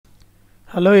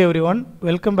Hello everyone,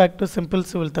 welcome back to Simple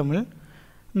Civil Tamil.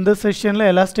 In this session la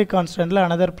elastic constant la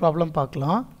another problem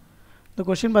paakalam. The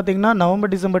question pathina November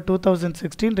December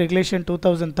 2016 regulation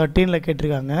 2013 la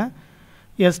ketirukanga.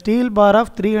 A steel bar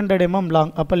of 300 mm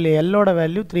long, appo L oda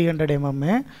value 300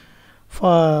 mm,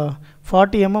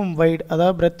 40 mm wide, adha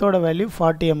breadth oda value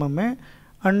 40 mm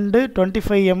and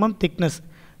 25 mm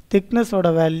thickness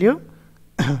oda value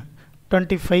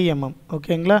 25 mm.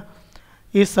 Okay ngla?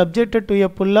 Is subjected to a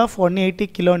pull of 180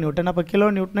 kilonewton. Appo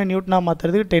kilonewton newton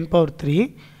மாத்துறது 10 power 3.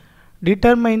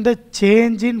 Determine the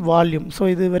change in volume. So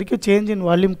இது வரைக்கும் change in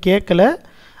volume கேட்கல,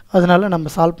 அதனால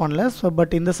நம்ம solve பண்ணல. So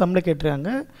but இந்த சம்ல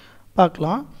கேட்டிருக்காங்க,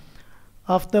 பார்க்கலாம்.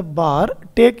 Of the bar,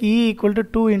 take E equal to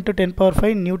 2 into 10 power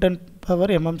 5 newton power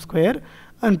mm square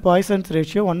and Poisson's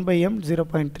ratio 1 by m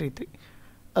 0.33.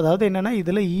 அதாவது என்னன்னா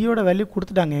இதுல E ஓட வேல்யூ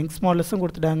கொடுத்துட்டாங்க, யங்ஸ் மாடுலஸும்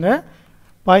கொடுத்துட்டாங்க,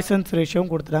 Poisson's ratio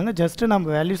கொடுத்துட்டாங்க. ஜஸ்ட் நம்ம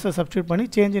வேல்யூஸை சப்ஸ்டிட்யூட் பண்ணி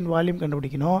சேஞ்ச் இன் வால்யூம்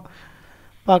கண்டுபிடிக்கணும்.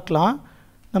 பார்க்கலாம்.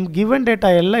 நம்ம கிவன் டேட்டா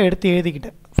எல்லாம் எடுத்து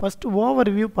எழுதிக்கிட்டேன். ஃபர்ஸ்ட் ஓவர்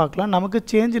வியூ பார்க்கலாம். நமக்கு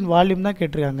சேஞ்ச் இன் வால்யூம் தான்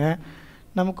கேட்டிருக்காங்க.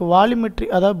 நமக்கு வால்யூமெட்ரி,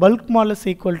 அதாவது bulk modulus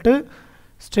equal to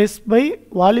stress by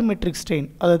volumetric strain,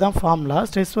 அதுதான் ஃபார்முலா.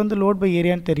 ஸ்ட்ரெஸ் வந்து லோட் பை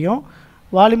ஏரியான்னு தெரியும்.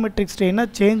 Volumetric ஸ்ட்ரெயின்னா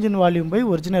change in volume by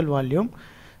original volume.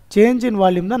 Change in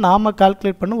volume தான் நாம்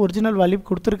கால்குலேட் பண்ண, ஒரிஜினல் வால்யூம்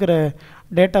கொடுத்துருக்கிற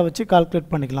டேட்டா வச்சு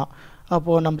கால்குலேட் பண்ணிக்கலாம்.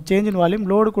 அப்போது நம்ம சேஞ்ச் இன் வால்யூம்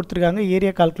லோடு கொடுத்துருக்காங்க,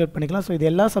 ஏரியா கால்குலேட் பண்ணிக்கலாம். ஸோ இது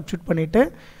எல்லாம் சப்ஸ்டியூட் பண்ணிவிட்டு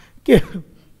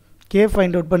கே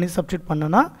ஃபைண்ட் அவுட் பண்ணி சப்ஸ்டியூட்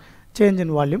பண்ணோன்னா சேஞ்ச்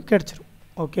இன் வால்யூம் கிடச்சிரும்.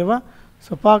 ஓகேவா?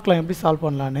 ஸோ பார்க்கலாம் எப்படி சால்வ்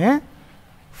பண்ணலான்னு.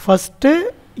 ஃபஸ்ட்டு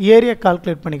ஏரியா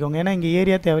கால்குலேட் பண்ணிக்கோங்க, ஏன்னா இங்கே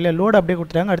ஏரியா தேவையில்லை, லோடு அப்படியே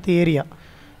கொடுத்துட்டாங்க. அடுத்து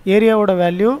ஏரியாவோட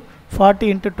வேல்யூ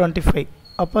 40 × 25,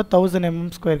 அப்போ 1000 mm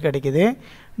ஸ்கொயர் கிடைக்குது.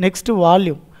 நெக்ஸ்ட்டு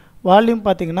வால்யூம்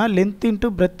பார்த்திங்கன்னா length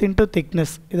into breadth into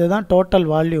thickness, இதுதான் டோட்டல்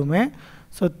வால்யூமு.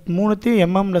 ஸோ மூணுத்தையும்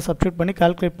எம்எம்மில் சப்ஸ்டியூட் பண்ணி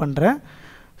கால்குலேட் பண்ணுறேன்.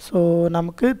 ஸோ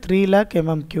நமக்கு 3 lakh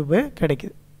mm³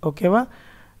 கிடைக்குது. ஓகேவா?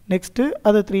 நெக்ஸ்ட்டு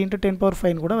அது 3 × 10 power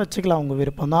 5 கூட வச்சுக்கலாம், உங்கள்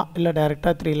விருப்பம் தான். இல்லை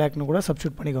டேரெக்டாக 3 lakhன்னு கூட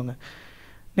சப்ஸ்டியூட் பண்ணிக்கோங்க.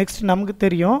 நெக்ஸ்ட் நமக்கு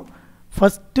தெரியும்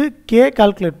ஃபஸ்ட்டு கே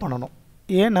கால்குலேட் பண்ணணும்.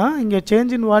 ஏன்னா இங்கே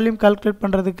சேஞ்ச் இன் வால்யூம் கால்குலேட்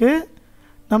பண்ணுறதுக்கு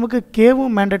நமக்கு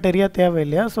கேவும் மேண்டட்டரியாக தேவை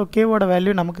இல்லையா? ஸோ கேவோட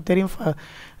வேல்யூ நமக்கு தெரியும்,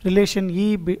 relation E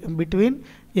between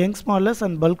Young's modulus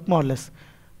and bulk modulus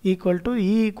equal to E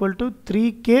equal to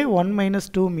 3K 1 -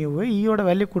 2 μ. ஈயோட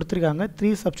value கொடுத்துருக்காங்க,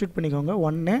 3 சப்ஸ்டியூட் பண்ணிக்கோங்க,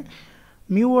 1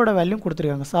 மியூவோட வேல்யூ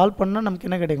கொடுத்துருக்காங்க. சால்வ் பண்ணால் நமக்கு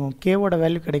என்ன கிடைக்கும்? கேவோட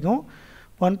வேல்யூ கிடைக்கும்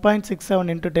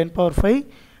 1.67 × 10 power 5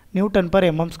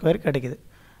 Nm² கிடைக்குது.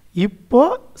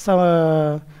 இப்போது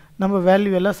நம்ம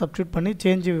வேல்யூ எல்லாம் சப்ஸ்டியூட் பண்ணி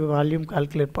சேஞ்ச் வால்யூம்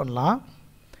கால்குலேட் பண்ணலாம்.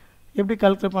 எப்படி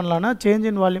கால்குலேட் பண்ணலான்னா சேஞ்ச்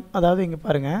இன் வால்யூம், அதாவது இங்கே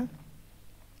பாருங்கள்,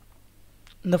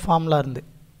 இந்த ஃபார்முலா இருந்து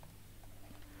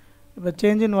இப்போ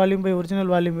change in volume by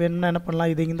original volume வேணும்னா என்ன பண்ணலாம்?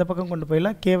 இது இந்த பக்கம் கொண்டு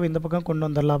போயிடலாம், கேவை இந்த பக்கம் கொண்டு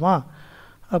வந்துடலாமா?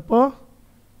 அப்போது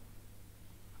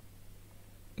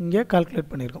இங்கே கால்குலேட்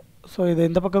பண்ணியிருக்கோம். ஸோ இது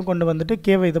இந்த பக்கம் கொண்டு வந்துட்டு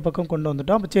கேவை இந்த பக்கம் கொண்டு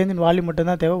வந்துட்டோம். அப்போ சேஞ்ச் இன் வால்யூம்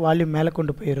மட்டும்தான் தேவை, வால்யூம் மேலே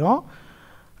கொண்டு போயிடுறோம்.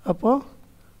 அப்போது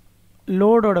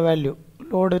லோடோட வேல்யூ,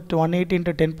 லோடு 180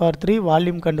 × 10 power 3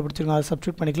 வால்யூம் கண்டுபிடிச்சிருக்கோம், அதை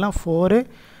சப்ஸ்டியூட் பண்ணிக்கலாம். 4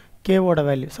 கேவோட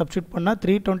வேல்யூ சப்ஸ்டியூட் பண்ணால்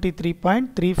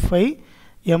 323.35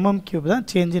 mm³ தான்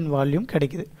சேஞ்ச் இன் வால்யூம்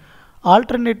கிடைக்குது.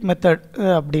 ஆல்டர்னேட் மெத்தட்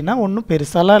அப்படின்னா ஒன்றும்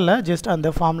பெருசாலாம் இல்லை, ஜஸ்ட் அந்த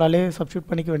ஃபார்முலாலே சப்ஸ்டியூட்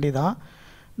பண்ணிக்க வேண்டியதான்.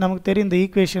 நமக்கு தெரியும் இந்த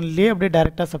ஈக்குவேஷன்லேயே அப்படியே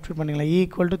டேரெக்டாக சப்ஸ்டியூட் பண்ணிக்கலாம். E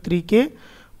equal to 3K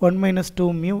 1 - 2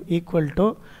 μ equal to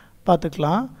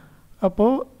பார்த்துக்கலாம்.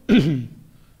 அப்போது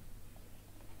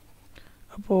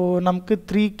நமக்கு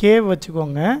 3K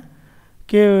வச்சுக்கோங்க,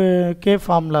 கே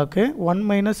ஃபார்முலாவுக்கு 1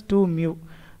 - 2 μ.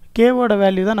 கேவோட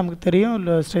வேல்யூ தான் நமக்கு தெரியும்,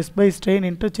 stress by strain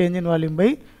into change in volume by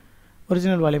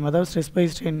original volume. அதாவது ஸ்ட்ரெஸ் பை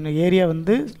ஸ்ட்ரெயின், ஏரியா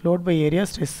வந்து லோட் பை ஏரியா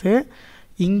ஸ்ட்ரெஸ்ஸு.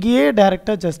 இங்கேயே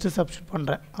டேரெக்டாக ஜஸ்ட்டு சப்ஸ்டியூட்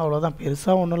பண்ணுறேன், அவ்வளோதான்,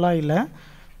 பெருசாக ஒன்றுலாம் இல்லை,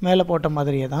 மேலே போட்ட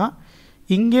மாதிரியே தான்.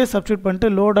 இங்கேயே சப்ஸ்டியூட் பண்ணிட்டு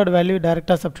லோடோட வேல்யூ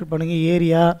டேரெக்டாக சப்ஸ்டியூட் பண்ணுங்கள்,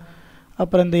 ஏரியா.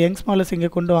 அப்புறம் இந்த யங்ஸ் மாடுலஸ் இங்கே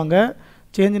கொண்டு வாங்க,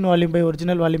 change in volume by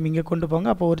original volume இங்கே கொண்டு போங்க,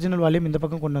 அப்போ ஒரிஜினல் வால்யூம் இந்த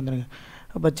பக்கம் கொண்டு வந்துடுங்க.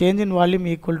 அப்போ change in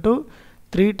volume equal to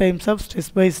 3 times of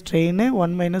stress by strain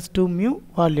 1 - 2 μ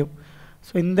volume.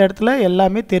 So இந்த இடத்துல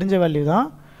எல்லாமே தெரிஞ்ச வேல்யூ தான்,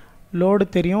 லோடு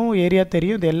தெரியும், ஏரியா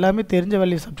தெரியும், இது எல்லாமே தெரிஞ்ச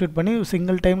வேல்யூ சப்ஸ்டியூட் பண்ணி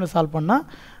சிங்கிள் டைமில் சால்வ் பண்ணால்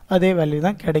அதே வேல்யூ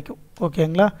தான் கிடைக்கும்.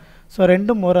 ஓகேங்களா? ஸோ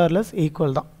ரெண்டும் மோர் ஆர் லெஸ்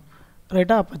ஈக்குவல் தான்,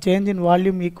 ரைட்டா? அப்போ change in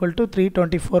volume equal to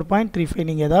 324.35.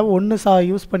 நீங்கள் ஏதாவது ஒன்று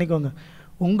யூஸ் பண்ணிக்கோங்க,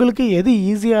 உங்களுக்கு எது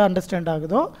ஈஸியாக அண்டர்ஸ்டாண்ட்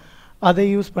ஆகுதோ அதை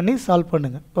யூஸ் பண்ணி சால்வ்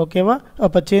பண்ணுங்கள். ஓகேவா?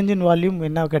 அப்போ சேஞ்ச் இன் வால்யூம்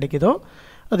என்ன கிடைக்குதோ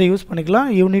அதை யூஸ் பண்ணிக்கலாம்.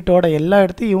 யூனிட்டோட எல்லா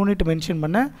இடத்தையும் யூனிட் மென்ஷன்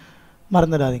பண்ண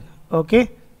மறந்துடாதீங்க. Okay,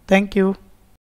 thank you.